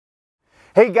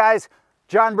Hey guys,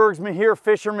 John Bergsman here,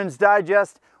 Fisherman's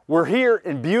Digest. We're here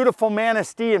in beautiful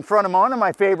Manistee in front of one of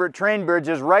my favorite train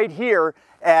bridges right here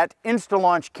at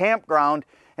Instalaunch Campground.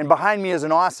 And behind me is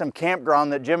an awesome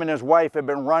campground that Jim and his wife have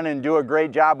been running and do a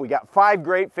great job. We got 5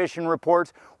 great fishing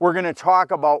reports. We're going to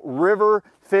talk about river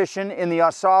fishing in the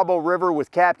Sable River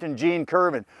with Captain Gene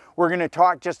Curvin. We're going to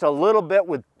talk just a little bit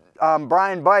with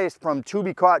Brian Bice from To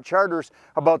Be Caught Charters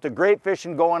about the great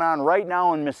fishing going on right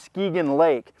now in Muskegon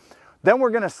Lake. Then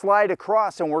we're going to slide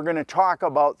across and we're going to talk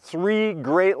about 3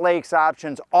 Great Lakes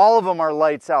options. All of them are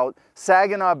lights out.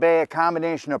 Saginaw Bay, a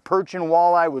combination of perch and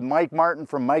walleye with Mike Martin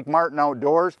from Mike Martin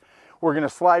Outdoors. We're going to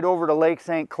slide over to Lake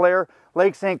St. Clair.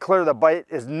 Lake St. Clair, the bite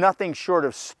is nothing short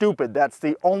of stupid. That's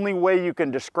the only way you can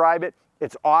describe it.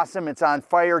 It's awesome. It's on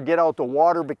fire. Get out the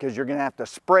water because you're going to have to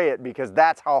spray it because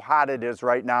that's how hot it is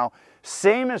right now.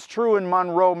 Same is true in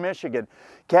Monroe, Michigan.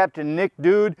 Captain Nick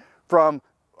Dude from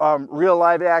Real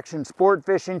Live Action Sport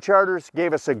Fishing Charters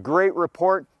gave us a great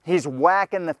report. He's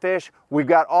whacking the fish. We've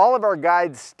got all of our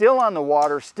guides still on the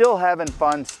water, still having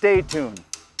fun. Stay tuned.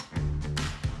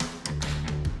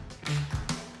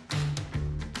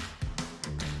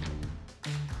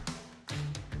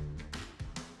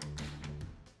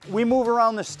 We move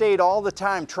around the state all the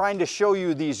time trying to show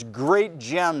you these great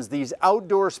gems, these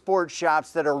outdoor sports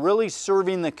shops that are really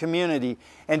serving the community.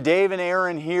 And Dave and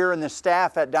Aaron here and the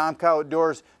staff at Domka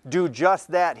Outdoors do just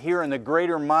that here in the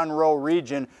greater Monroe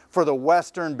region for the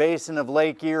western basin of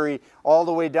Lake Erie all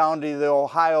the way down to the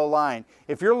Ohio line.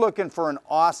 If you're looking for an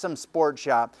awesome sports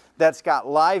shop that's got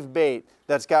live bait,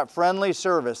 that's got friendly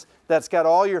service, that's got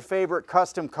all your favorite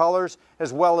custom colors,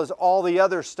 as well as all the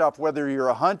other stuff, whether you're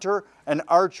a hunter, an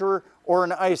archer, or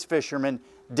an ice fisherman,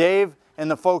 Dave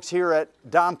and the folks here at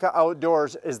Domka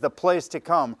Outdoors is the place to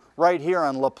come, right here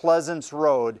on La Pleasance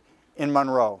Road in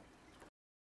Monroe.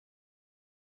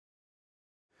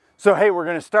 So hey, we're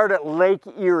going to start at Lake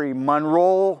Erie,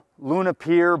 Monroe, Luna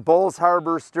Pier, Bulls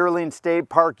Harbor, Sterling State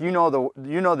Park. You know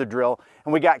the drill.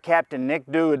 And we got Captain Nick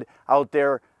Dude out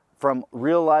there from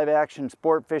Real Live Action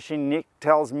Sport Fishing. Nick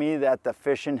tells me that the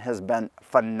fishing has been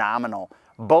phenomenal.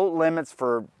 Boat limits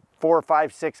for 4,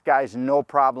 5, 6 guys, no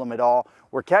problem at all.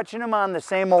 We're catching them on the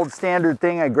same old standard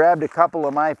thing. I grabbed a couple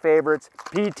of my favorites,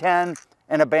 P10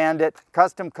 and a Bandit,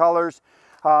 custom colors.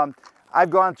 I've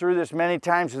gone through this many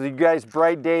times with you guys.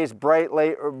 Bright days, bright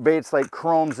baits like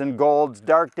chromes and golds.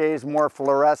 Dark days, more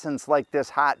fluorescence like this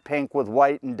hot pink with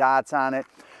white and dots on it.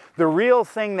 The real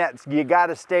thing that you got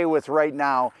to stay with right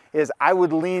now is I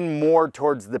would lean more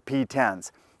towards the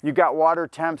P10s. You got water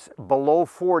temps below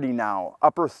 40 now,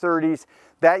 upper 30s.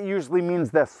 That usually means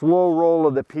the slow roll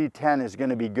of the P10 is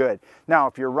going to be good. Now,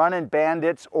 if you're running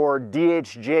Bandits or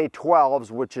DHJ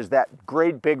 12s, which is that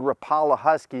great big Rapala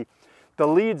Husky, the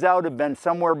leads out have been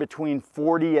somewhere between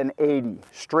 40 and 80.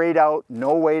 Straight out,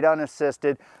 no weight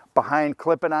unassisted, behind,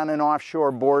 clip it on an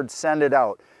offshore board, send it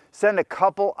out. Send a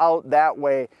couple out that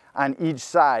way on each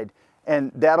side,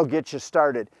 and that'll get you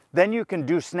started. Then you can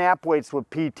do snap weights with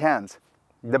P10s.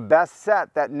 The best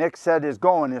set that Nick said is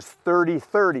going is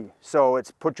 30-30. So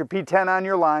it's put your P10 on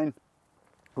your line,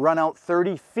 run out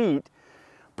 30 feet,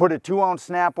 put a 2-ounce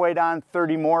snap weight on,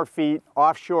 30 more feet,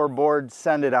 offshore board,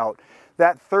 send it out.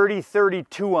 That 30-30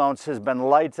 2-ounce has been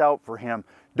lights out for him.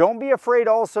 Don't be afraid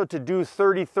also to do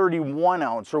 30-30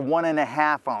 1-ounce or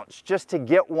 1.5 ounce, just to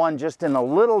get one just in a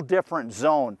little different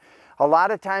zone. A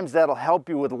lot of times that'll help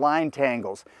you with line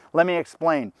tangles. Let me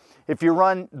explain. If you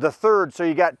run the third, so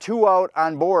you got 2 out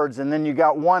on boards and then you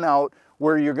got 1 out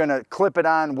where you're going to clip it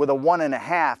on with a 1.5,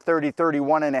 30-30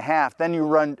 1.5, then you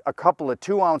run a couple of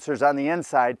 2-ouncers on the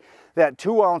inside. That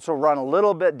 2-ounce will run a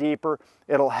little bit deeper.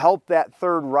 It'll help that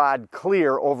third rod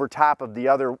clear over top of the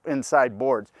other inside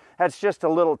boards. That's just a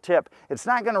little tip. It's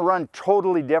not going to run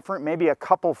totally different, maybe a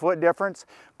couple foot difference,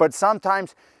 but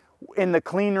sometimes in the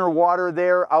cleaner water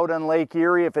there out on Lake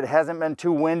Erie, if it hasn't been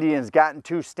too windy and it's gotten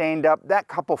too stained up, that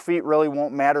couple feet really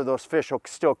won't matter. Those fish will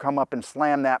still come up and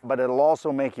slam that, but it'll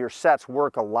also make your sets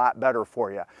work a lot better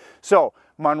for you. So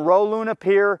Monroe Luna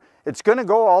Pier, it's going to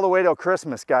go all the way till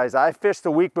Christmas, guys. I fished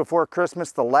the week before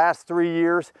Christmas the last 3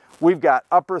 years. We've got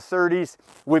upper 30s.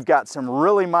 We've got some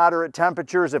really moderate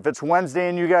temperatures. If it's Wednesday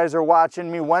and you guys are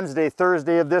watching me, Wednesday,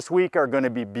 Thursday of this week are going to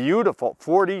be beautiful.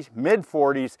 40s, mid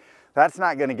 40s. That's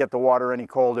not going to get the water any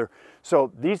colder.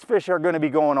 So these fish are going to be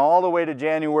going all the way to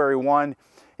January 1.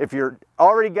 If you're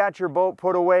already got your boat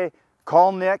put away,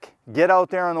 call Nick, get out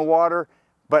there on the water.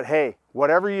 But hey,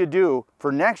 whatever you do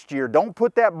for next year, don't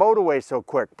put that boat away so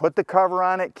quick. Put the cover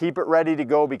on it, keep it ready to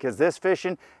go because this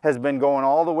fishing has been going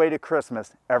all the way to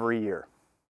Christmas every year.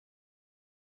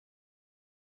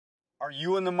 Are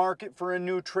you in the market for a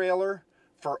new trailer?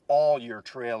 for all your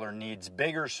trailer needs,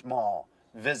 big or small.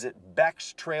 Visit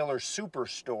Beck's Trailer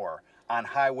SUPERstore on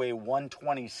Highway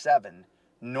 127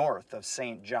 north of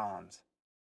St. John's.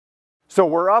 So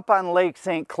we're up on Lake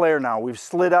St. Clair now. We've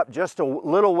slid up just a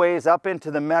little ways up into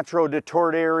the Metro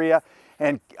Detroit area,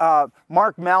 and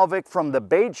Mark Malvick from the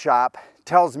bait shop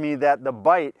tells me that the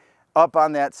bite up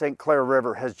on that St. Clair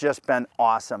River has just been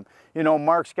awesome. You know,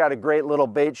 Mark's got a great little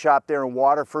bait shop there in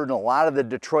Waterford, and a lot of the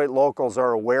Detroit locals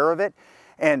are aware of it.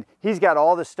 And he's got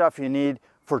all the stuff you need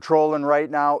for trolling right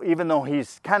now. Even though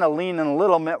he's kind of leaning a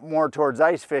little bit more towards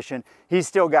ice fishing, he's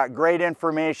still got great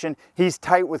information. He's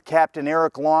tight with Captain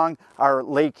Eric Long, our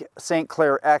Lake St.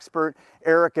 Clair expert.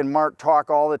 Eric and Mark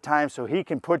talk all the time, so he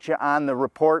can put you on the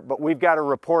report. But we've got a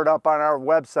report up on our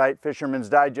website,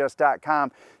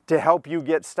 fishermansdigest.com, to help you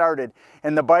get started.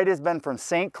 And the bite has been from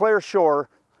St. Clair Shore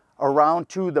around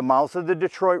to the mouth of the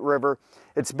Detroit River.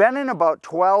 It's been in about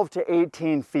 12 to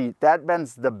 18 feet. That's been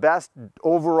the best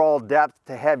overall depth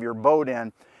to have your boat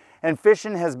in. And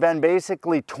fishing has been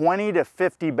basically 20 to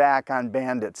 50 back on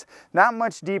bandits. Not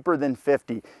much deeper than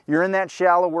 50. You're in that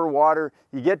shallower water,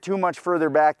 you get too much further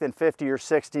back than 50 or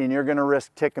 60 and you're gonna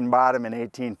risk ticking bottom in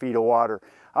 18 feet of water.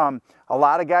 A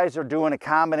lot of guys are doing a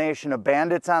combination of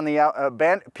bandits on the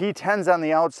P10s on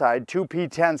the outside, 2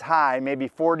 P10s high, maybe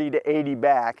 40 to 80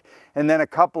 back, and then a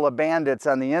couple of bandits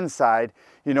on the inside,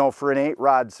 you know, for an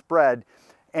 8-rod spread.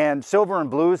 And silver and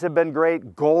blues have been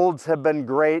great, golds have been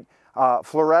great,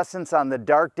 fluorescents on the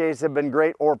dark days have been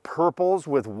great, or purples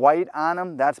with white on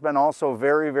them. That's been also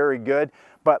very, very good.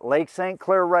 But Lake St.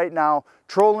 Clair right now,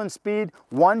 trolling speed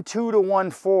 1.2 to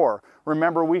 1.4.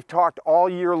 Remember, we've talked all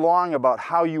year long about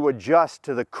how you adjust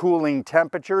to the cooling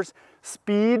temperatures.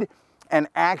 Speed and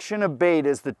action of bait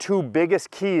is the 2 biggest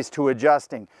keys to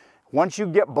adjusting. Once you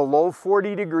get below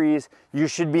 40 degrees, you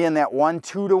should be in that 1.2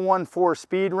 to 1.4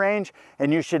 speed range,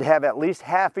 and you should have at least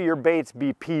half of your baits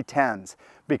be P10s,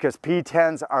 because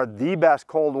P10s are the best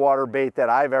cold water bait that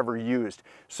I've ever used.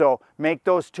 So make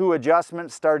those 2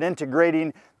 adjustments, start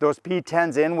integrating those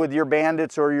P10s in with your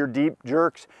bandits or your deep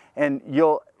jerks, and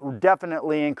you'll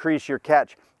definitely increase your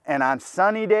catch. And on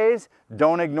sunny days,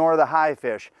 don't ignore the high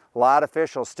fish. A lot of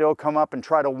fish will still come up and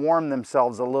try to warm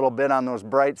themselves a little bit on those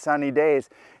bright sunny days,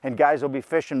 and guys will be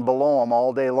fishing below them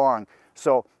all day long.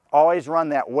 So always run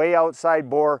that way outside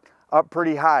bore up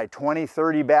pretty high, 20,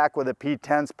 30 back with a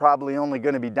P10's probably only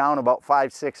going to be down about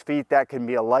 5, 6 feet. That can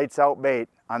be a lights out bait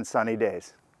on sunny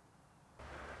days.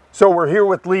 So we're here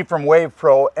with Lee from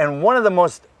WavePro, and one of the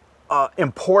most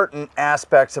important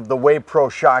aspects of the WavePro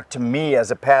shock to me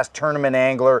as a past tournament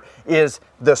angler is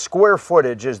the square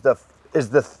footage, is the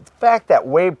fact that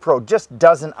WavePro just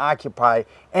doesn't occupy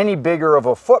any bigger of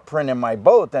a footprint in my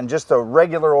boat than just a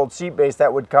regular old seat base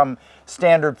that would come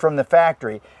standard from the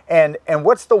factory. And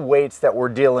what's the weights that we're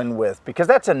dealing with? Because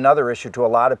that's another issue to a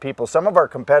lot of people. Some of our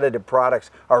competitive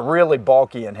products are really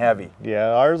bulky and heavy. Yeah,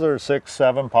 ours are 6,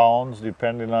 7 pounds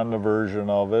depending on the version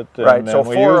of it. And right, so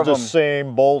we 4 use of them. the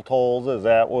same bolt holes as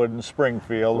Atwood and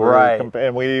Springfield. Right.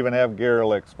 And we even have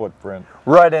Garlick's footprint.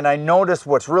 Right, and I noticed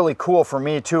what's really cool for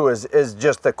me too is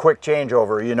just the quick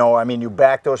changeover. You know, I mean, you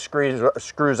back those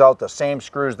screws out, the same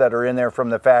screws that are in there from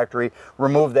the factory,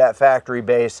 remove that factory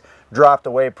base, drop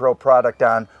the WavePro product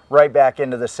on, right back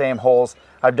into the same holes.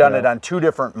 I've done it on 2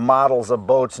 different models of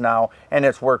boats now, and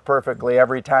it's worked perfectly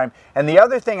every time. And the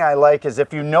other thing I like is,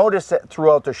 if you notice it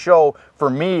throughout the show, for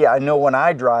me, I know when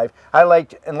I drive, I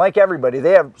like, and like everybody,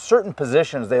 they have certain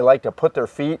positions they like to put their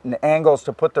feet and angles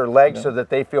to put their legs so that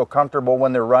they feel comfortable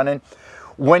when they're running.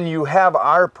 When you have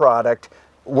our product,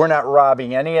 we're not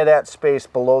robbing any of that space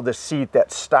below the seat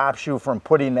that stops you from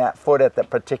putting that foot at the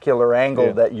particular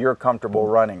angle that you're comfortable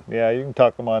running. Yeah, you can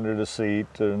tuck them under the seat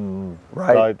and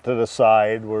to the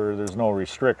side where there's no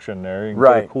restriction there. You can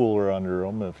put a cooler under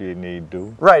them if you need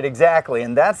to. Right, exactly,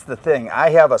 and that's the thing. I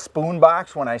have a spoon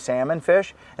box when I salmon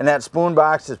fish, and that spoon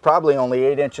box is probably only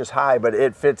 8 inches high, but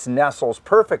it nestles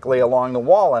perfectly along the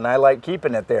wall, and I like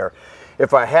keeping it there.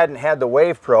 If I hadn't had the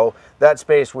WavePro, that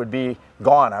space would be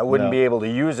gone. I wouldn't be able to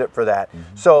use it for that.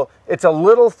 So it's a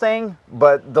little thing,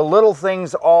 but the little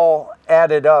things all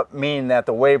added up mean that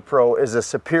the WavePro is a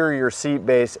superior seat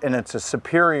base, and it's a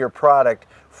superior product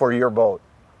for your boat.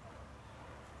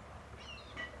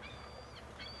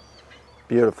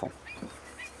 Beautiful.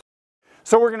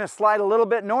 So we're going to slide a little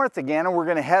bit north again, and we're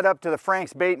going to head up to the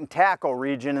Frank's Bait and Tackle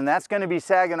region, and that's going to be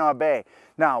Saginaw Bay.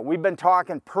 Now, we've been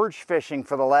talking perch fishing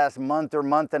for the last month or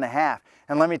month and a half,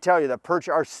 and let me tell you, the perch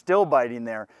are still biting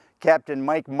there. Captain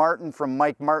Mike Martin from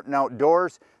Domka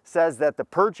Outdoors says that the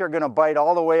perch are going to bite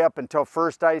all the way up until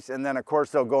first ice, and then of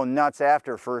course they'll go nuts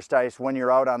after first ice when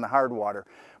you're out on the hard water.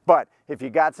 But if you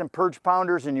got some perch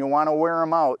pounders and you want to wear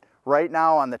them out, right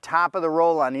now on the top of the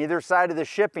roll on either side of the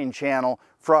shipping channel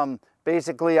from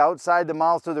basically outside the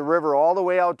mouth of the river all the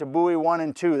way out to buoy 1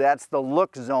 and 2, that's the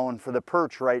look zone for the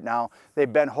perch right now.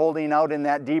 They've been holding out in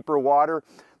that deeper water.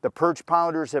 The perch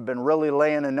pounders have been really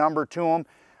laying a number to them.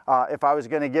 If I was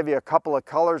going to give you a couple of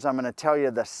colors, I'm going to tell you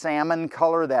the salmon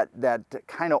color, that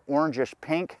kind of orangish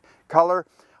pink color.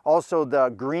 Also the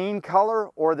green color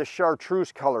or the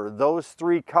chartreuse color. Those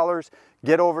 3 colors.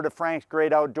 Get over to Frank's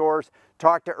Great Outdoors.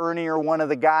 Talk to Ernie or one of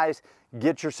the guys.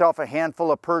 Get yourself a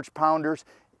handful of perch pounders.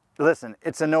 Listen,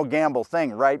 it's a no gamble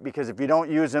thing, right? Because if you don't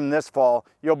use them this fall,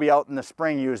 you'll be out in the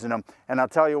spring using them. And I'll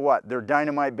tell you what, they're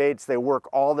dynamite baits. They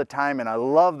work all the time, and I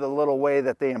love the little way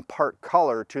that they impart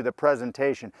color to the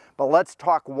presentation. But let's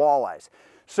talk walleyes.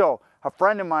 So a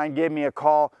friend of mine gave me a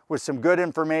call with some good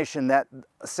information, that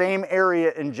same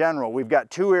area in general. We've got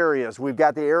 2 areas. We've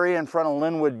got the area in front of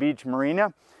Linwood Beach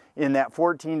Marina in that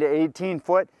 14 to 18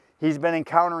 foot. He's been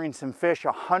encountering some fish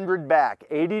 100 back,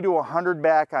 80 to 100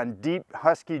 back on deep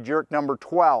husky jerk number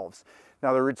 12s.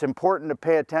 Now it's important to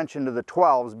pay attention to the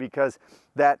 12s because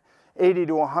that 80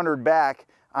 to 100 back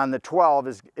on the 12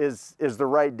 is the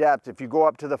right depth. If you go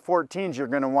up to the 14s, you're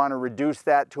going to want to reduce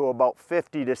that to about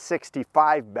 50 to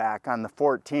 65 back on the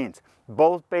 14s.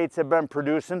 Both baits have been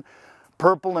producing.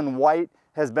 Purple and white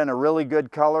has been a really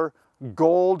good color.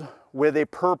 Gold with a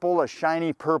purple, a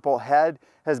shiny purple head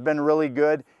has been really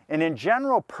good. And in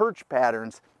general, perch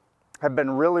patterns have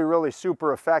been really, really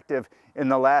super effective in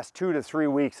the last 2 to 3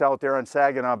 weeks out there on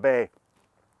Saginaw Bay.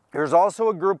 There's also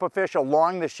a group of fish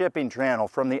along the shipping channel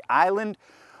from the island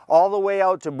all the way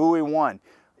out to buoy 1.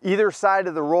 Either side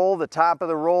of the roll, the top of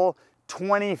the roll,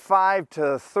 25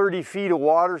 to 30 feet of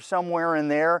water somewhere in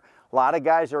there. A lot of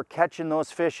guys are catching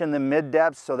those fish in the mid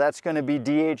depths, so that's going to be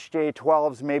DHJ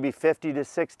 12s, maybe 50 to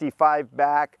 65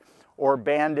 back, or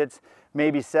bandits,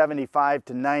 maybe 75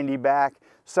 to 90 back.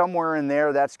 Somewhere in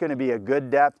there, that's going to be a good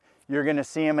depth. You're going to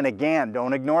see them, and again,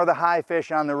 don't ignore the high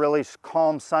fish on the really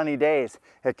calm, sunny days.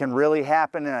 It can really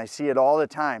happen, and I see it all the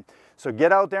time. So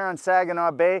get out there on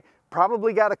Saginaw Bay.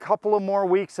 Probably got a couple of more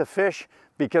weeks of fish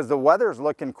because the weather's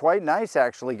looking quite nice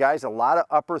actually, guys. A lot of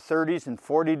upper 30s and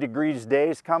 40 degrees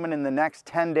days coming in the next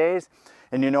 10 days.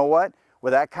 And you know what?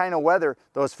 With that kind of weather,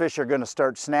 those fish are going to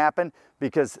start snapping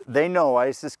because they know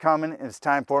ice is coming and it's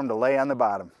time for them to lay on the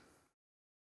bottom.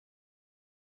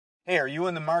 Hey, are you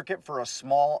in the market for a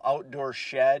small outdoor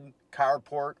shed,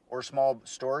 carport, or small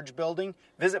storage building?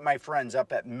 Visit my friends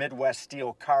up at Midwest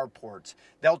Steel Carports.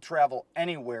 They'll travel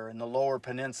anywhere in the Lower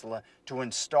Peninsula to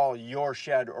install your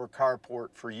shed or carport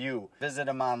for you. Visit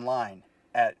them online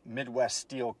at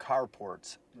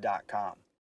MidwestSteelCarports.com.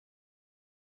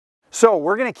 So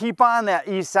we're going to keep on that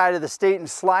east side of the state and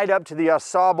slide up to the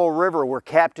Sable River where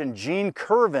Captain Gene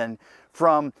Curvin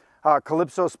from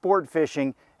Calypso Sport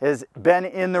Fishing has been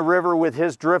in the river with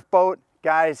his drift boat.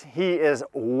 Guys, he is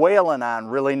whaling on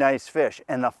really nice fish.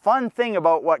 And the fun thing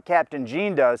about what Captain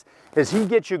Gene does is he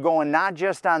gets you going not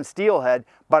just on steelhead,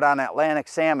 but on Atlantic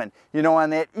salmon. You know,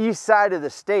 on that east side of the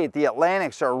state, the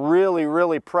Atlantics are really,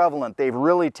 really prevalent. They've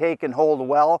really taken hold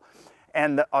well.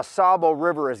 And the Sable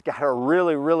River has got a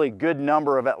really, really good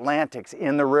number of Atlantics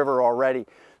in the river already.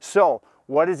 So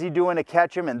what is he doing to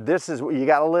catch them? And this is what you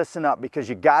got to listen up because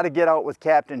you got to get out with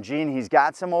Captain Gene. He's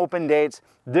got some open dates.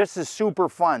 This is super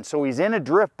fun. So he's in a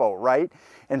drift boat, right?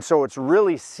 And so it's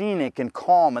really scenic and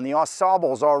calm. And the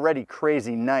Sable is already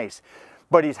crazy nice.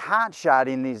 But he's hot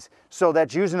shotting these. So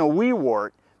that's using a wee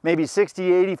wart, maybe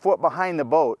 60, 80 foot behind the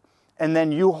boat. And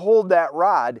then you hold that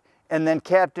rod. And then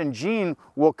Captain Gene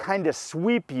will kind of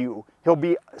sweep you. He'll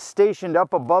be stationed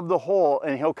up above the hole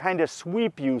and he'll kind of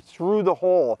sweep you through the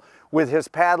hole with his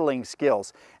paddling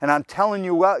skills. And I'm telling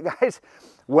you what, guys,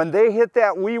 when they hit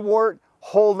that wee wart,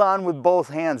 hold on with both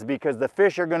hands because the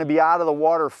fish are going to be out of the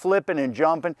water flipping and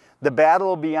jumping. The battle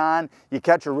will be on. You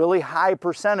catch a really high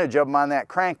percentage of them on that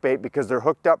crankbait because they're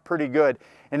hooked up pretty good.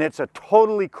 And it's a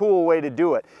totally cool way to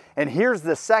do it. And here's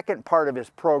the second part of his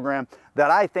program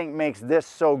that I think makes this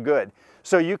so good.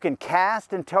 So you can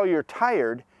cast until you're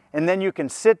tired, and then you can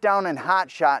sit down and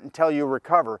hot shot until you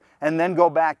recover, and then go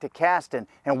back to casting.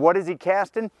 And what is he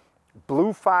casting?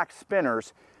 Blue fox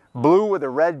spinners, blue with a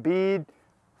red bead,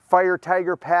 fire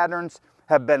tiger patterns,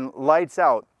 have been lights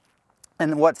out.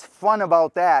 And what's fun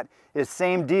about that is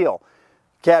same deal.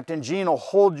 Captain Gene will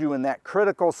hold you in that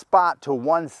critical spot to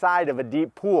one side of a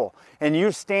deep pool, and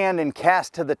you stand and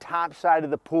cast to the top side of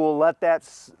the pool, let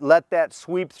that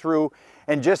sweep through,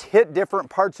 and just hit different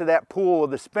parts of that pool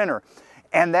with a spinner.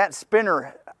 And that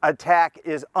spinner attack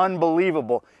is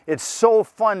unbelievable. It's so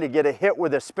fun to get a hit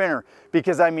with a spinner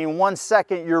because, I mean, 1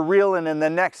 second you're reeling and the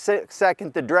next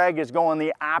second the drag is going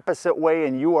the opposite way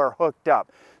and you are hooked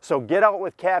up. So get out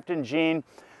with Captain Gene.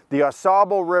 The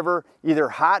Sable River, either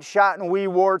hot shotting wee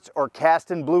warts or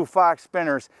casting blue fox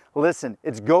spinners. Listen,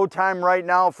 it's go time right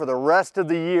now for the rest of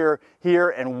the year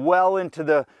here and well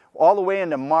into all the way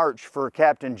into March for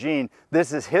Captain Gene.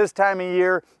 This is his time of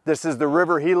year. This is the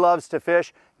river he loves to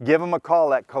fish. Give him a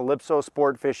call at Calypso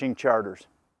Sport Fishing Charters.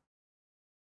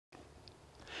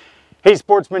 Hey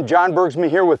sportsman, John Bergsman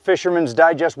here with Fisherman's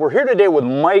Digest. We're here today with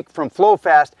Mike from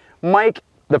Flo-Fast. Mike,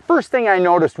 the first thing I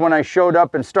noticed when I showed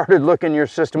up and started looking your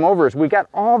system over is we got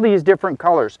all these different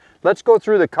colors. Let's go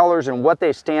through the colors and what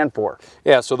they stand for.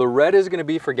 Yeah, so the red is going to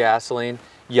be for gasoline,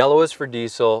 yellow is for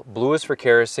diesel, blue is for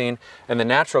kerosene, and the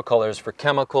natural colors for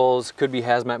chemicals, could be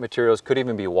hazmat materials, could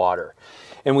even be water.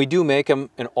 And we do make them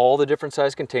in all the different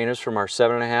size containers from our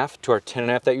 7.5 to our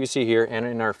 10.5 that you see here, and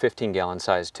in our 15-gallon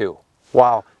size too.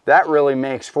 Wow, that really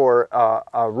makes for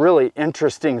a really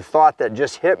interesting thought that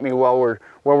just hit me while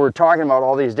we're talking about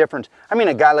all these different. I mean,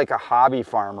 a guy like a hobby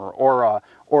farmer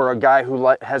or a guy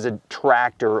who has a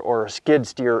tractor or a skid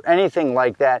steer, anything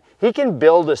like that, he can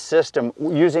build a system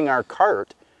using our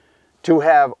cart to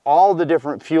have all the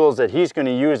different fuels that he's going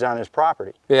to use on his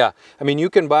property. Yeah, I mean, you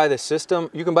can buy the system,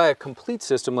 you can buy a complete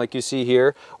system like you see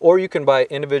here, or you can buy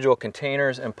individual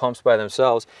containers and pumps by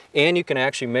themselves, and you can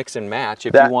actually mix and match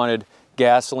if you wanted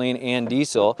gasoline and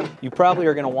diesel. You probably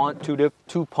are going to want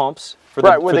two pumps for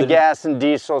the gas and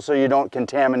diesel, so you don't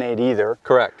contaminate either.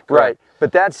 Correct. Right.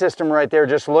 But that system right there,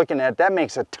 just looking at, that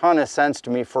makes a ton of sense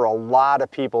to me for a lot of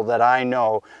people that I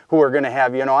know who are going to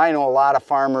have, you know, I know a lot of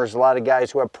farmers, a lot of guys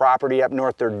who have property up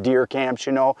north, their deer camps,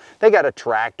 you know, they got a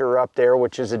tractor up there,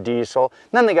 which is a diesel.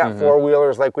 And then they got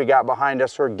four-wheelers like we got behind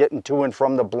us who are getting to and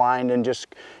from the blind and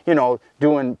just, you know,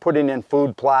 putting in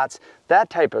food plots. That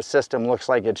type of system looks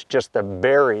like it's just the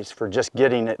berries for just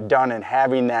getting it done and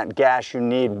having that gas you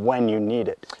need when you need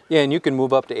it. Yeah, and you can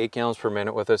move up to 8 gallons per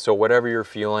minute with it, so whatever you're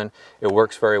fueling, it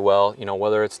works very well. You know,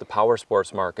 whether it's the power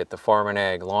sports market, the farm and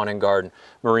ag, lawn and garden,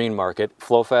 marine market,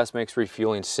 Flo-Fast makes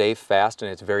refueling safe, fast,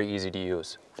 and it's very easy to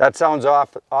use. That sounds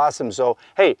awesome. So,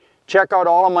 hey, check out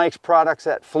all of Mike's products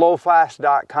at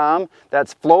flofast.com.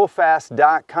 That's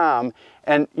flofast.com.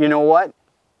 And you know what?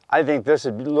 I think this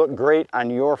would look great on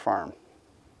your farm.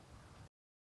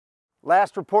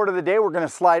 Last report of the day, we're going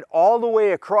to slide all the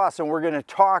way across and we're going to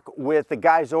talk with the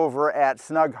guys over at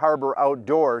Snug Harbor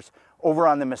Outdoors over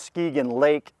on the Muskegon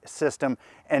Lake system.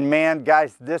 And man,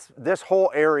 guys, this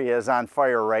whole area is on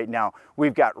fire right now.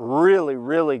 We've got really,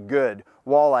 really good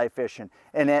walleye fishing.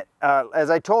 And as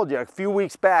I told you a few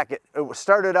weeks back, it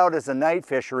started out as a night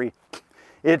fishery.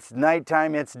 It's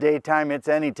nighttime, it's daytime, it's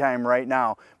anytime right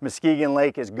now. Muskegon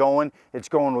Lake is going. It's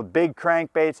going with big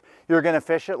crankbaits. You're going to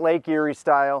fish it Lake Erie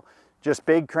style. Just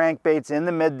big crankbaits in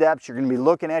the mid-depths. You're going to be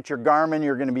looking at your Garmin.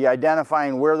 You're going to be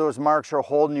identifying where those marks are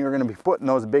holding. You're going to be putting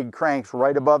those big cranks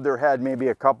right above their head, maybe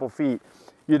a couple feet.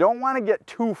 You don't want to get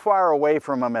too far away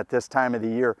from them at this time of the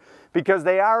year because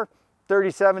they are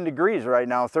 37 degrees right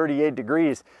now, 38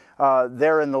 degrees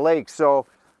there in the lake. So,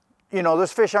 you know,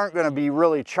 those fish aren't going to be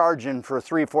really charging for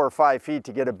 3, 4, 5 feet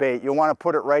to get a bait. You want to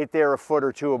put it right there a foot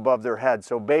or two above their head.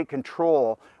 So bait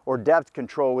control or depth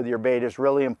control with your bait is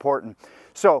really important.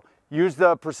 So use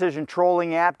the Precision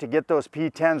Trolling app to get those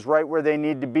P10s right where they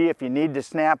need to be. If you need to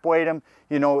snap weight them,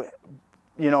 you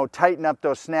know, tighten up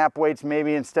those snap weights.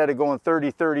 Maybe instead of going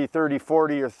 30, 30, 30,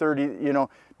 40 or 30, you know,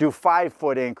 do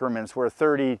 5-foot increments where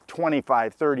 30,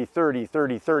 25, 30, 30,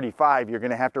 30, 35. You're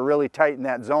going to have to really tighten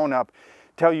that zone up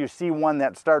till you see one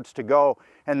that starts to go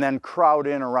and then crowd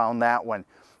in around that one.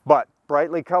 But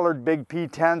brightly colored big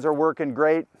P10s are working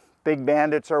great. Big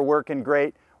Bandits are working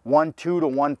great. 1.2 to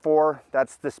 1.4,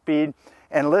 that's the speed.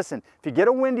 And listen, if you get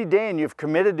a windy day and you've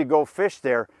committed to go fish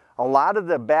there, a lot of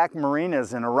the back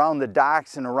marinas and around the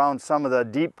docks and around some of the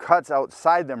deep cuts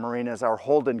outside the marinas are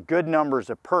holding good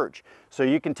numbers of perch. So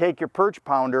you can take your perch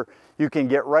pounder, you can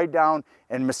get right down,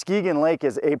 and Muskegon Lake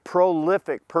is a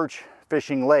prolific perch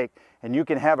fishing lake, and you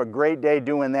can have a great day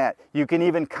doing that. You can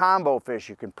even combo fish.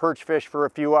 You can perch fish for a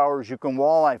few hours. You can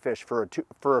walleye fish for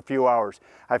a few hours.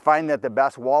 I find that the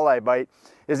best walleye bite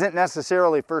isn't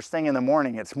necessarily first thing in the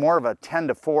morning. It's more of a 10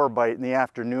 to 4 bite in the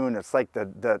afternoon. It's like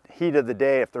the heat of the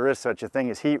day, if there is such a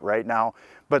thing as heat right now.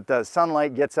 But the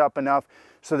sunlight gets up enough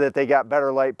so that they got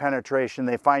better light penetration.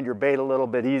 They find your bait a little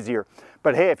bit easier.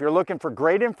 But hey, if you're looking for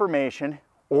great information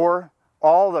or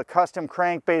all the custom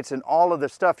crankbaits and all of the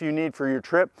stuff you need for your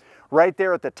trip, Right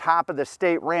there at the top of the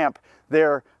state ramp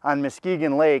there on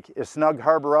Muskegon Lake is Snug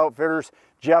Harbor Outfitters.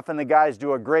 Jeff and the guys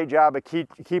do a great job of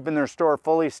keeping their store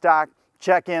fully stocked.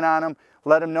 Check in on them,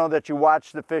 let them know that you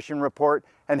watched the fishing report,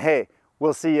 and hey,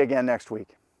 we'll see you again next week.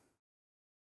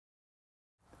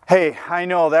 Hey, I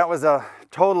know that was a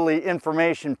totally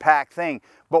information-packed thing,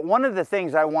 but one of the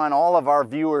things I want all of our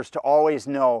viewers to always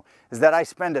know is that I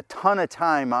spend a ton of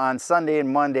time on Sunday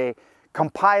and Monday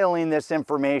compiling this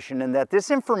information, and that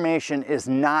this information is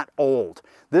not old.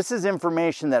 This is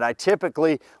information that I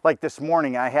typically, like this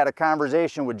morning, I had a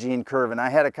conversation with Gene Curve, and I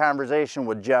had a conversation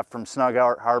with Jeff from Snug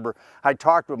Harbor. I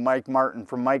talked with Mike Martin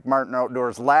from Mike Martin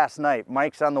Outdoors last night.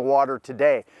 Mike's on the water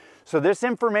today. So this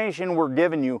information we're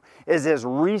giving you is as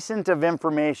recent of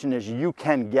information as you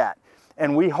can get.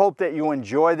 And we hope that you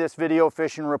enjoy this video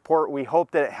fishing report. We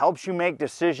hope that it helps you make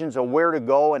decisions of where to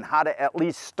go and how to at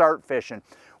least start fishing.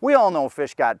 We all know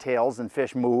fish got tails and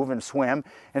fish move and swim,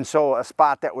 and so a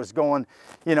spot that was going,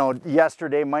 you know,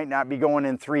 yesterday might not be going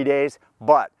in 3 days,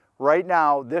 but right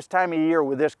now, this time of year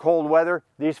with this cold weather,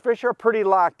 these fish are pretty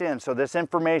locked in, so this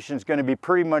information is going to be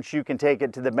pretty much you can take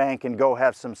it to the bank and go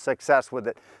have some success with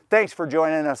it. Thanks for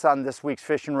joining us on this week's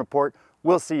fishing report.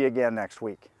 We'll see you again next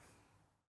week.